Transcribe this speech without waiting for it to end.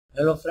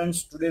Hello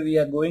friends, today we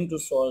are going to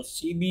solve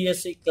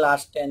CBSE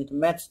class 10th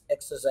maths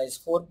exercise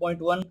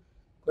 4.1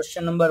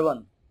 question number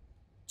 1.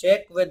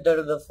 Check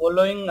whether the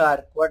following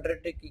are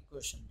quadratic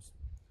equations.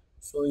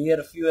 So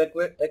here few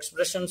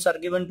expressions are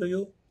given to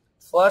you.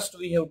 First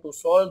we have to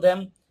solve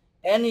them,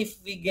 and if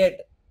we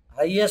get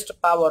highest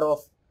power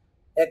of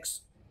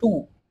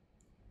x2,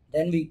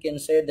 then we can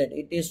say that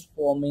it is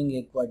forming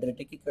a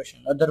quadratic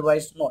equation,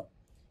 otherwise not.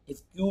 If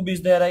cube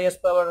is their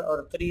highest power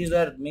or 3 is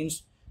there,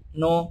 means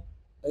no.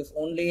 If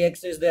only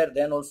x is there,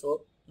 then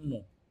also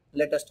no.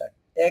 Let us start.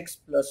 X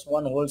plus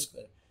 1 whole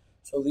square.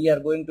 So we are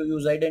going to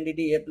use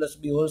identity a plus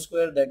b whole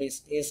square, that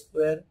is a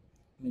square,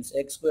 means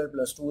x square,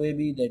 plus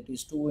 2ab, that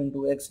is 2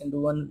 into x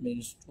into 1,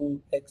 means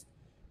 2x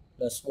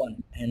plus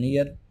 1. And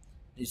here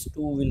this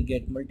 2 will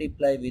get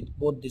multiplied with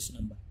both this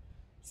number.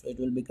 So it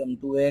will become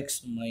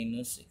 2x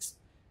minus 6.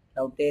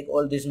 Now take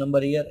all this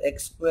number here,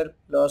 x square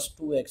plus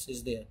 2x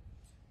is there.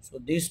 So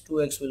this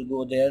 2x will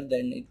go there,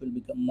 then it will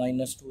become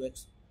minus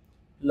 2x.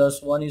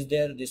 Plus 1 is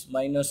there, this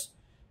minus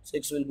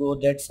 6 will go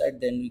that side,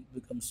 then it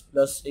becomes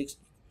plus 6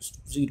 equals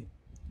to 0.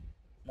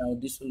 Now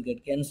this will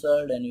get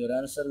cancelled and your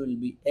answer will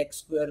be x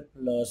square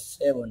plus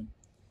 7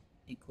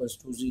 equals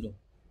to 0.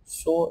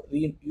 So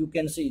you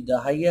can see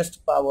the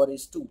highest power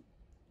is 2.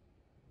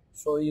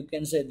 So you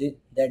can say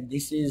that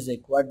this is a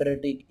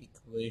quadratic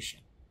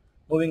equation.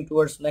 Moving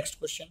towards next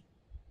question.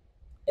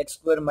 X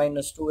square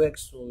minus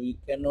 2x, so you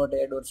cannot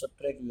add or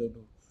subtract, you have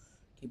to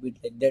keep it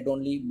like that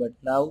only. But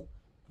now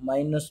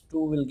minus 2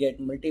 will get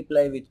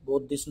multiplied with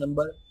both this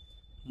number,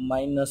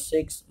 minus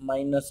 6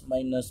 minus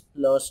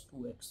plus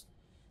 2x.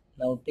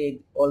 Now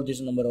take all this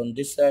number on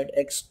this side,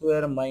 x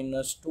square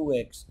minus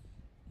 2x,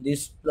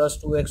 this plus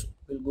 2x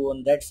will go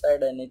on that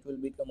side and it will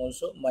become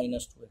also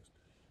minus 2x.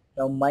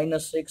 Now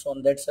minus 6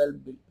 on that side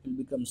will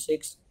become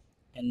 6,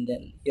 and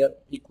then here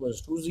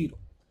equals to 0.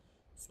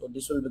 So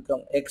this will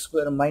become x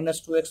square minus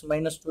 2x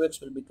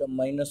will become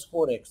minus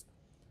 4x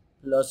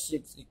plus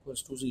 6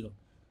 equals to 0.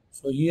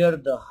 So here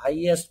the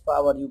highest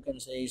power you can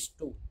say is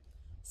 2.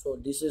 So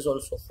this is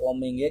also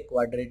forming a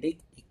quadratic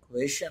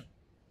equation.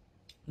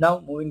 Now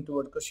moving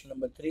toward question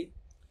number 3.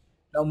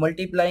 Now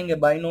multiplying a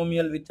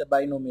binomial with a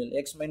binomial,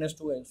 x minus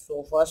 2x.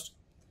 So first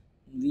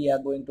we are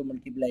going to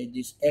multiply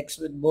this x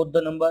with both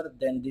the number,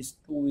 then this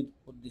 2 with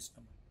both this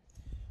number.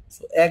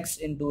 So x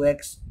into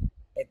x,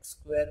 x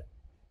square,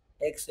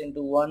 x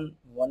into 1,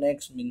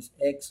 1x means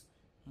x,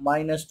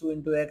 minus 2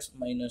 into x,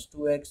 minus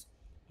 2x,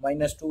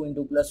 minus 2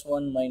 into plus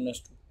 1, minus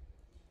 2.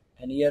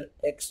 And here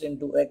x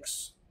into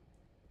x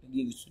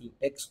gives you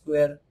x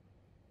square,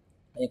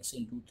 x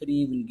into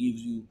 3 will give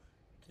you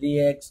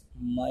 3x,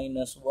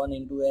 minus 1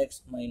 into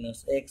x,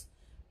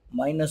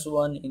 minus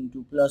 1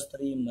 into plus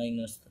 3,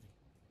 minus 3.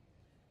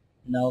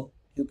 Now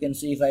you can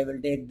see if I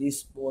will take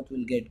this, both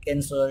will get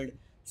cancelled.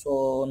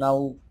 So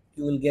now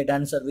you will get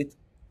answer with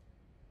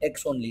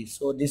x only.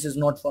 So this is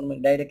not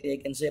forming directly,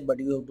 I can say, but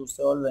you have to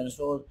solve and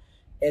solve.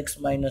 X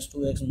minus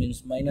 2x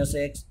means minus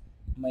x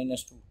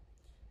minus 2.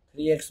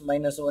 3x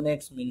minus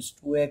 1x means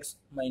 2x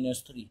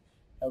minus 3.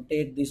 Now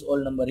take this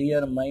whole number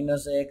here,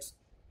 minus x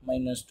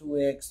minus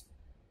 2x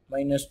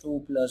minus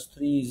 2 plus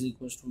 3 is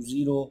equals to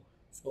 0.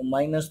 So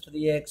minus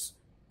 3x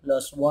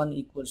plus 1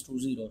 equals to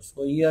 0.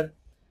 So here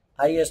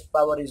highest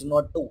power is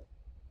not 2.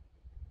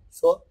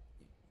 So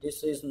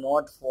this is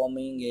not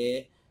forming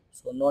a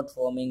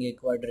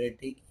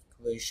quadratic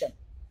equation.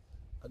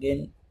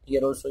 Again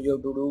here also you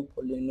have to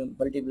do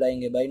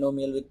multiplying a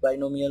binomial with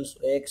binomial. So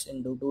x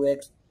into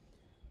 2x,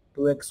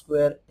 2x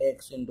square,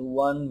 x into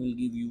 1 will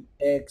give you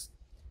x,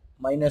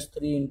 minus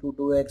 3 into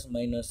 2x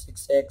minus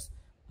 6x,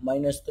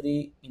 minus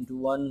 3 into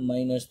 1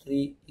 minus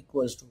 3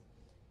 equals to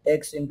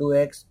x into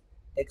x,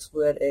 x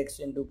square, x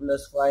into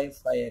plus 5,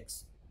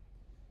 5x.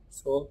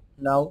 So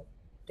now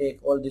take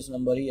all this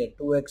number here,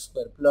 2x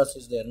square plus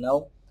is there.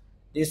 Now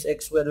this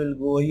x square will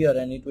go here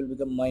and it will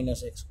become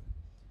minus x square.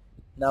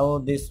 Now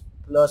this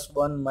plus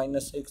 1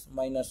 minus 6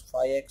 minus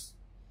 5x,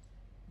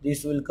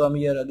 this will come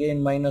here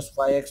again, minus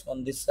 5x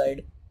on this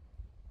side,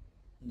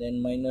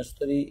 then minus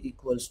 3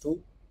 equals to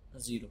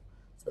 0.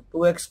 So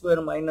 2x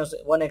square minus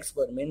 1x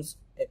square means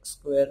x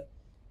square,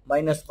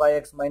 minus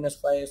 5x minus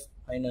 5x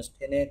minus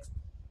 10x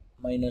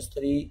minus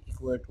 3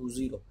 equal to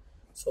 0.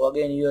 So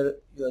again you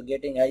are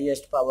getting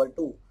highest power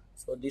 2.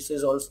 So this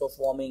is also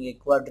forming a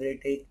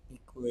quadratic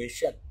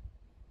equation.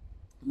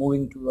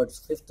 Moving towards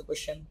fifth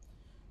question.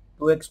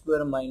 2x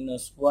square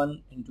minus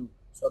 1 into,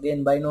 so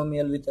again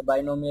binomial with a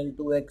binomial,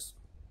 2x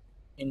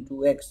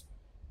into x,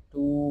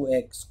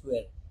 2x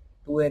square,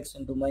 2x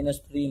into minus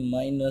 3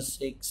 minus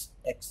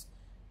 6x,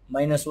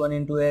 minus 1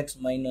 into x,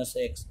 minus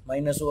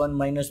 1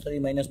 minus 3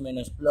 minus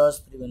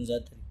plus 3 1s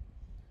are 3.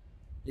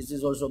 This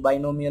is also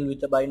binomial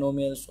with a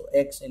binomial. So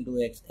x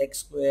into x, x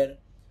square,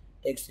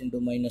 x into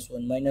minus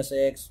 1 minus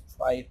x,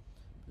 5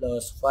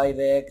 plus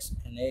 5x,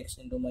 and x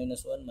into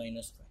minus 1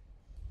 minus 5.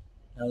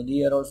 Now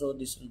here also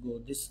this will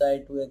go this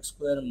side, 2x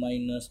square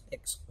minus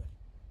x square.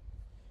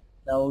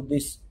 Now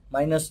this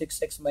minus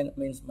 6x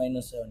means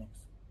minus 7x.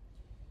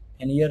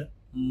 And here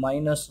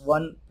minus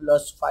 1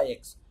 plus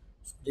 5x.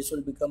 So this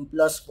will become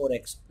plus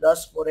 4x.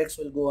 Plus 4x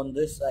will go on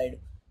this side,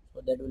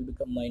 so that will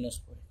become minus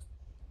 4x.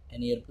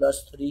 And here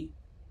plus 3,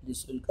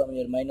 this will come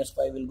here, minus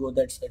 5 will go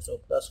that side, so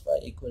plus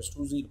 5 equals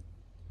to 0.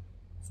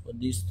 So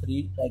these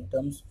three like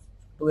terms,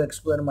 2x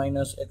square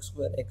minus x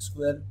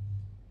square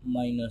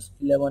minus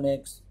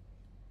 11x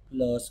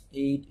plus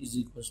 8 is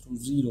equals to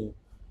 0.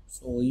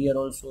 So here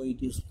also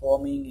it is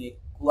forming a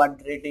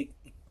quadratic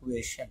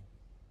equation.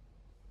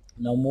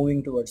 Now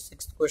moving towards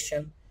sixth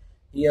question.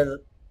 Here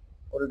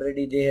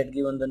already they had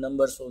given the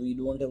number, so we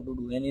don't have to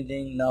do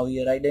anything. Now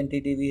here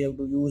identity we have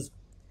to use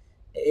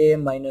a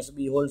minus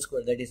b whole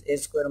square, that is a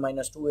square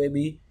minus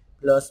 2ab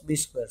plus b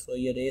square. So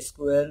here a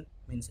square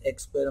means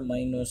x square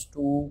minus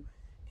 2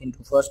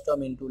 into first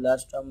term into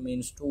last term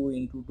means 2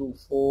 into 2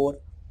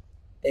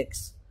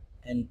 4x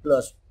and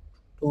plus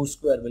 2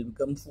 square will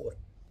become 4.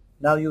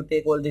 Now you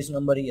take all this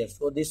number here,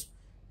 so this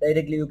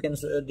directly you can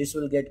this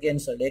will get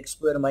cancelled, x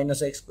square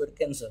minus x square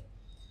cancel,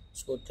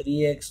 so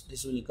 3x,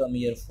 this will come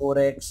here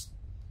 4x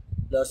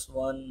plus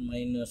 1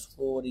 minus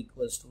 4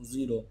 equals to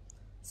 0.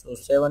 So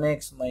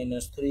 7x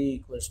minus 3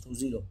 equals to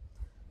 0.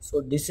 So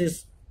this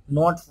is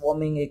not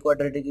forming a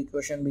quadratic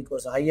equation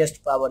because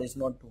highest power is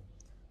not 2.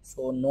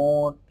 So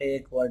not a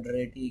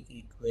quadratic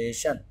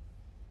equation.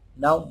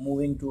 Now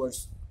moving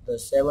towards the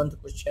seventh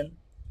question.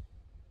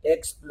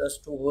 X plus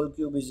 2 whole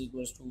cube is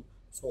equals to,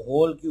 so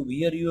whole cube,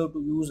 here you have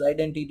to use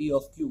identity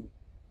of cube,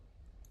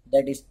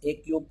 that is a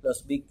cube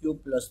plus b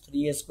cube plus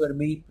 3a square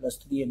b plus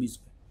 3ab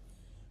square.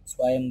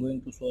 So I am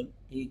going to solve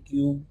a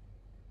cube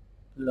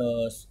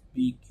plus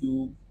b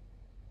cube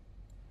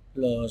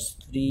plus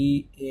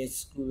 3a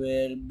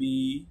square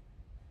b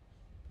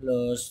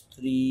plus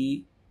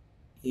 3ab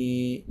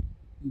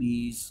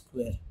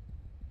square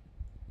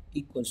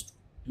equals to,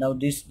 now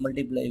this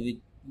multiply with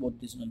both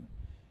this number,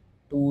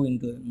 2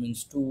 into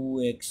means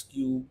 2x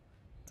cube,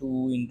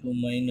 2 into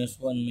minus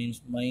 1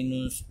 means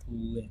minus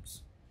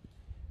 2x.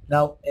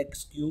 Now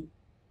x cube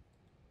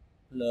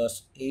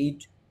plus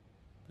 8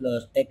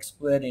 plus x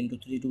square into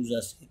 3 2s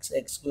are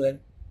 6x square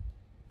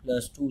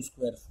plus 2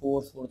 square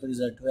 4 4 3s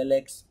are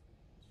 12x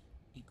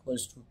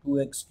equals to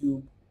 2x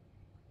cube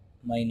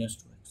minus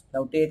 2x.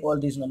 Now take all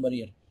these number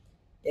here,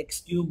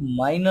 x cube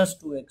minus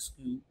 2x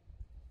cube,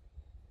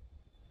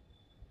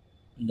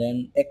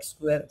 then x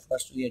square,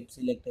 first we had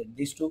selected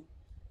these two,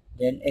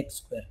 then x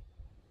square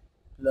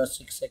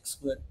plus 6x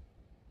square,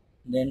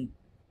 then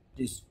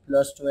this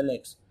plus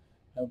 12x.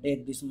 Now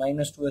take this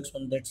minus 2x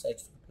on that side,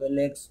 so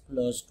 12x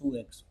plus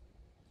 2x,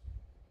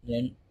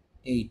 then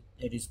 8,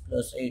 that is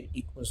plus 8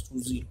 equals to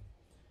 0.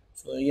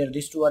 So here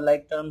these two are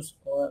like terms,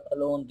 or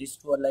alone these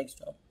two are like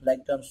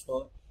terms.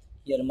 So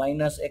here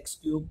minus x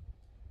cube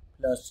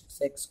plus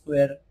 6x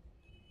square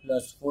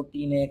plus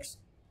 14x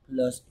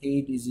plus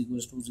 8 is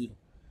equals to 0.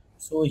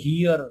 So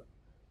here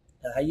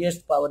the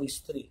highest power is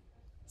 3.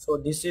 So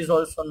this is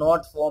also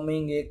not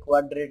forming a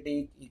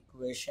quadratic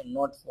equation,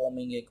 not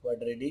forming a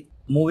quadratic.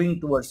 Moving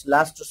towards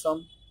last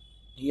sum,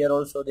 here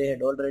also they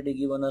had already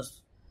given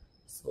us,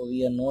 so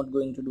we are not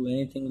going to do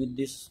anything with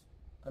this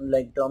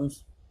unlike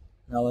terms.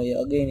 Now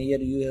again here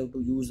you have to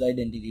use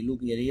identity.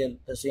 Look here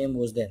the same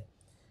was there,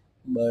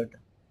 but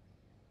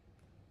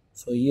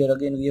so here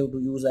again we have to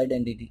use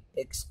identity.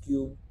 X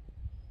cube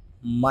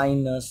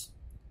minus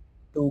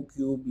 2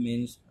 cube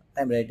means,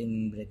 I am writing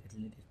in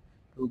bracket,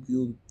 2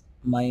 cube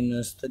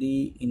minus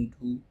 3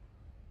 into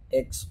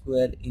x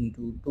square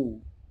into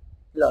 2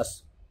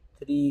 plus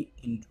 3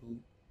 into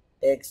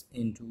x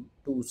into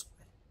 2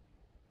 square.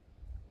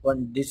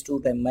 This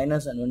 2 time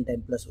minus and 1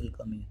 time plus will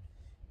come in.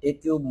 A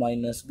cube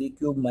minus b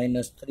cube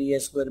minus 3a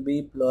square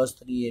b plus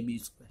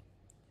 3ab square.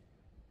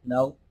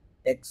 Now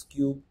x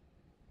cube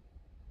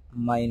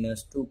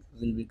minus 2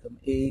 will become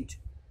 8.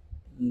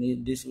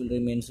 This will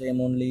remain same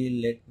only.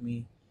 Let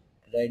me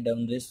write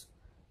down this,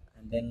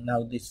 and then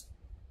now this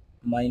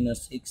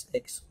minus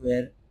 6x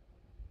square,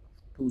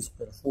 2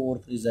 square, 4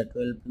 3 is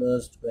 12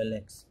 plus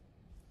 12x.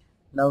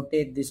 Now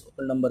take this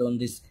whole number on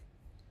this side.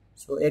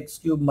 So x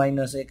cube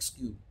minus x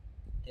cube,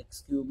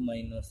 x cube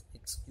minus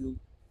x cube,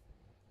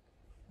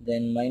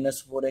 then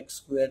minus 4x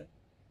square,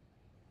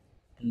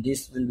 and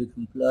this will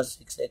become plus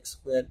 6x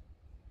square.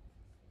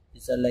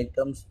 These are like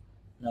terms.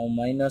 Now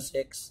minus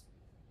x,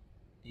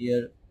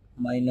 here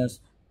minus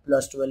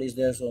plus 12 is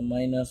there, so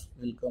minus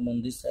will come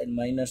on this side,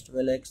 minus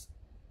 12x.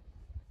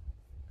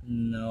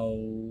 Now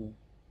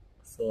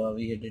so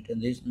we had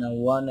written this, now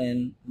 1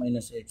 and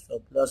minus 8,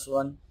 so plus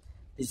 1,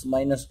 this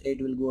minus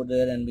 8 will go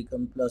there and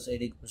become plus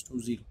 8 equals to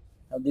 0.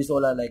 Now this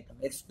all are like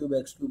x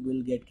cube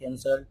will get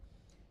cancelled.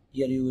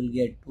 Here you will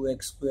get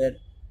 2x square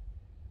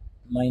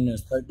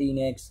minus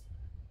 13x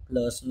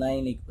plus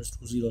 9 equals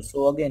to 0.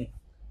 So again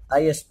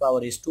highest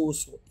power is 2,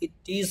 so it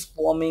is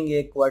forming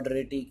a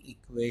quadratic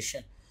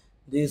equation.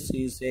 This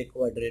is a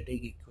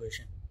quadratic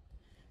equation.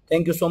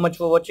 Thank you so much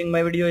for watching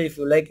my video. If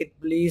you like it,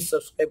 please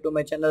subscribe to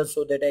my channel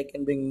so that I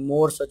can bring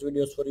more such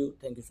videos for you.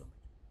 Thank you so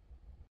much.